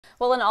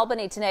Well, in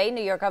Albany today,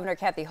 New York Governor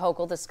Kathy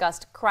Hochul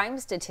discussed crime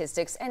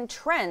statistics and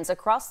trends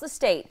across the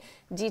state,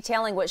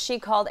 detailing what she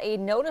called a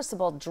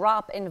noticeable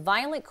drop in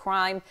violent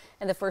crime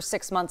in the first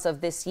 6 months of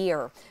this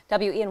year.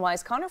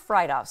 WENY's Connor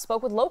Friedhoff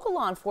spoke with local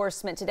law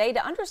enforcement today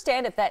to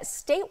understand if that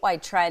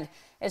statewide trend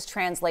is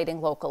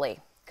translating locally.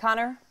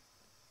 Connor?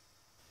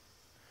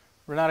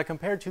 Renata,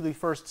 compared to the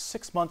first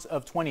 6 months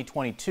of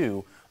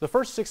 2022, the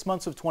first 6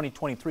 months of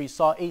 2023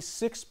 saw a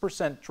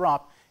 6%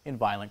 drop in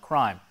violent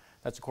crime.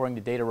 That's according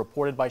to data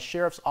reported by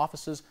sheriff's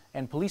offices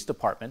and police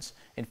departments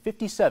in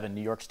 57 New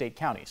York State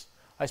counties.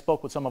 I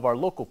spoke with some of our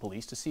local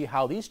police to see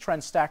how these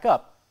trends stack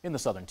up in the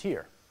southern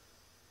tier.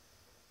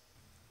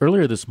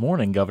 Earlier this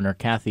morning, Governor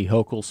Kathy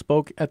Hochul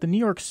spoke at the New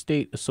York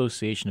State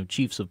Association of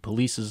Chiefs of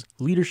Police's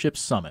Leadership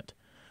Summit.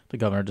 The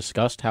governor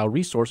discussed how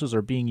resources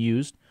are being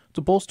used to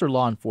bolster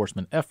law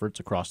enforcement efforts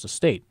across the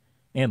state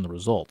and the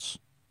results.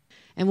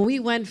 And when we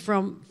went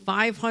from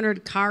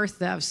 500 car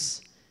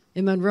thefts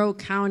in Monroe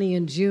County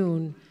in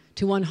June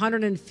to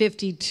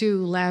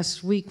 152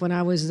 last week when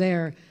I was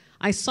there,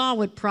 I saw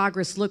what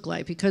progress looked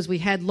like because we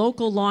had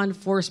local law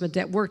enforcement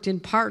that worked in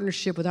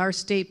partnership with our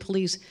state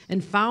police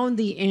and found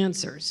the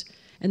answers.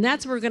 And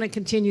that's what we're going to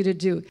continue to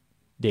do.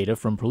 Data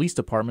from police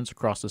departments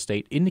across the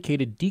state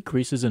indicated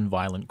decreases in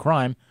violent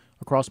crime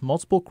across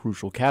multiple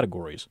crucial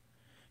categories.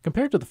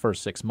 Compared to the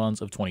first 6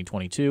 months of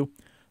 2022,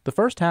 the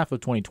first half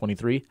of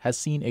 2023 has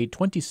seen a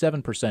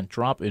 27%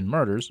 drop in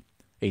murders,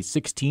 a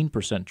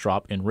 16%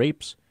 drop in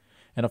rapes,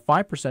 and a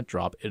 5%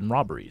 drop in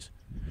robberies.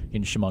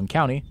 In Chemung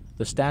County,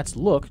 the stats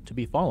look to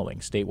be following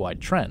statewide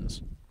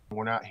trends.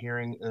 We're not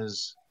hearing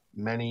as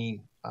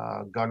many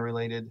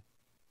gun-related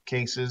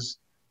cases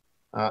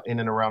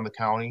in and around the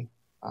county,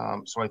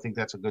 so I think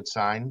that's a good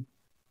sign.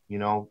 You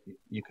know,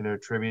 you can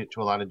attribute it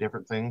to a lot of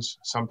different things.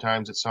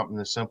 Sometimes it's something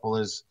as simple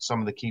as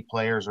some of the key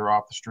players are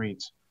off the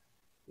streets,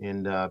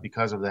 and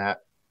because of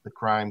that, the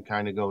crime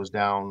kind of goes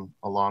down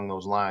along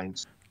those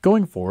lines.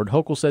 Going forward,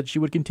 Hochul said she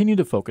would continue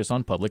to focus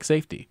on public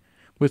safety,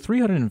 with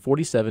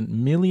 $347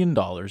 million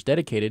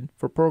dedicated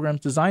for programs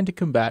designed to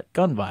combat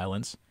gun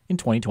violence in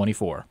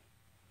 2024.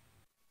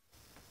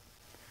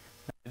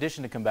 In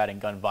addition to combating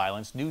gun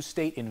violence, new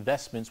state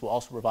investments will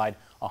also provide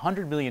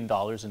 $100 million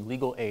in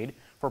legal aid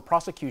for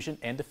prosecution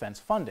and defense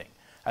funding,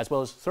 as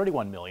well as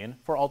 $31 million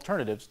for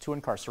alternatives to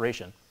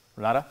incarceration.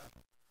 Renata?